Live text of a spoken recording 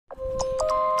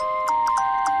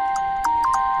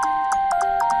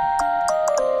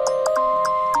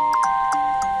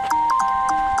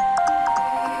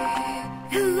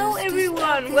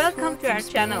our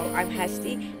channel. I'm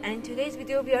Hasti, and in today's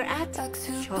video we are at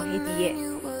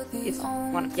Shahediyeh. It's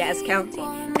one of Yazd County,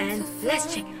 and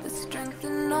let's check it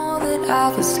out. All that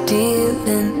I was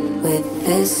dealing with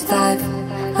this life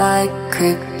like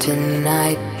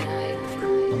kryptonite.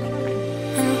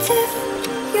 And if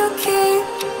you keep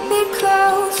me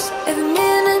close, every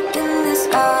minute in this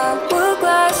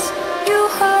hourglass you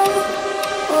hold.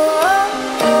 Oh, oh,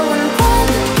 oh, and when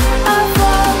I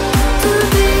fall to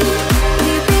be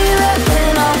there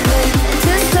when I wait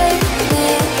to save me,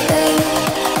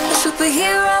 a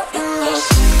superhero in me.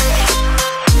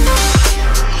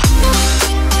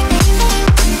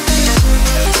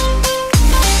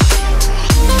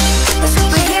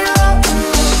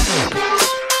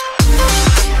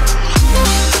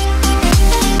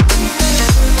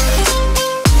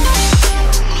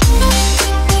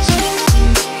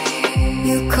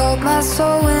 My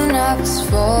soul when I was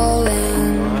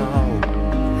falling.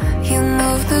 You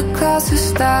moved the clouds to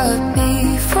stop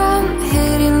me from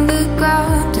hitting the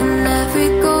ground. And every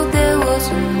goal there was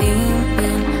a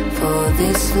meaning. For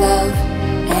this love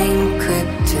ain't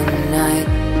kryptonite.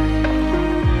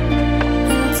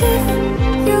 And if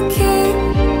you keep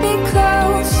me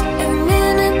close, every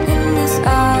minute in this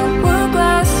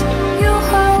hourglass you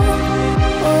hold.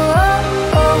 Oh, oh,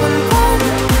 oh, and when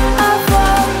I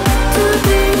fall to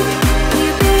be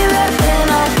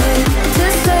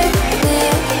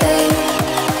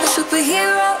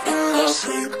superhero in your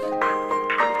sleep.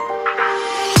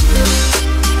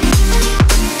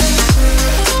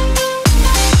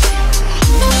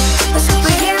 A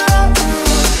superhero in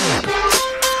your sleep.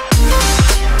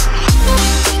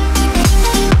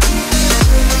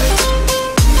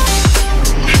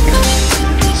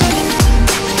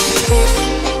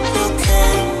 You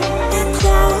can't be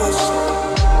close.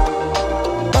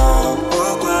 Oh,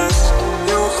 well, glass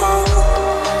you hold.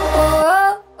 Oh,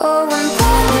 oh, and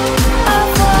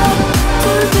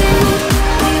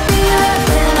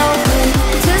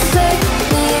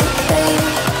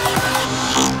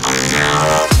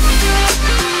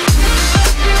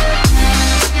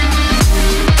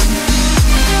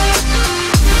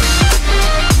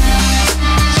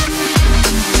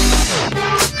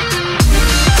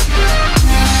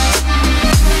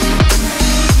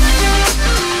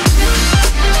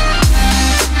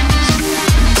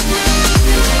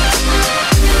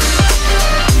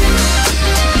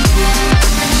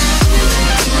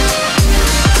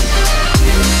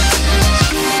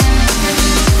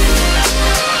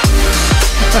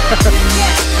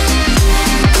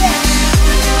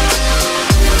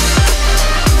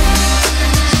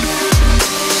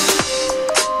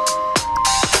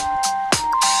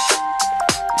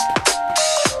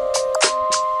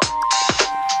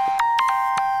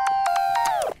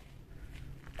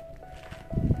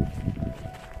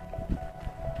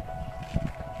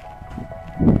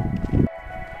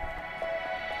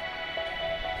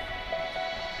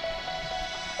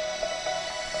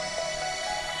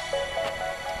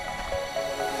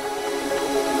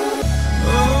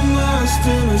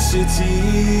in a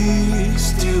city,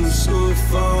 still so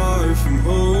far from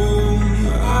home.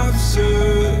 I've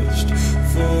searched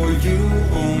for you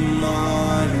all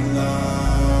my life.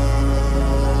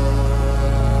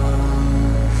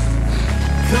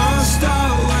 Cast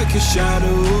out like a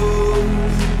shadow,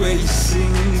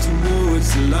 racing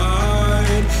towards the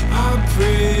light. I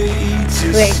pray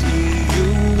to see you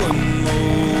one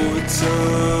more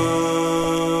time.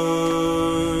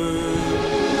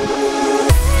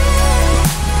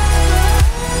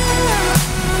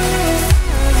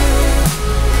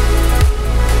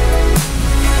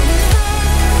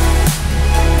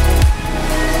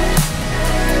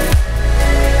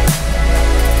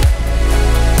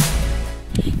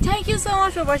 Thank you so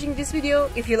much for watching this video.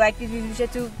 If you liked this video, be sure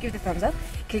to give it a thumbs up,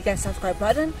 click that subscribe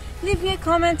button, leave me a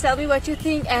comment, tell me what you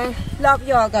think, and love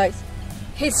you all guys.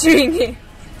 It's Ringy.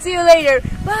 See you later.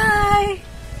 Bye.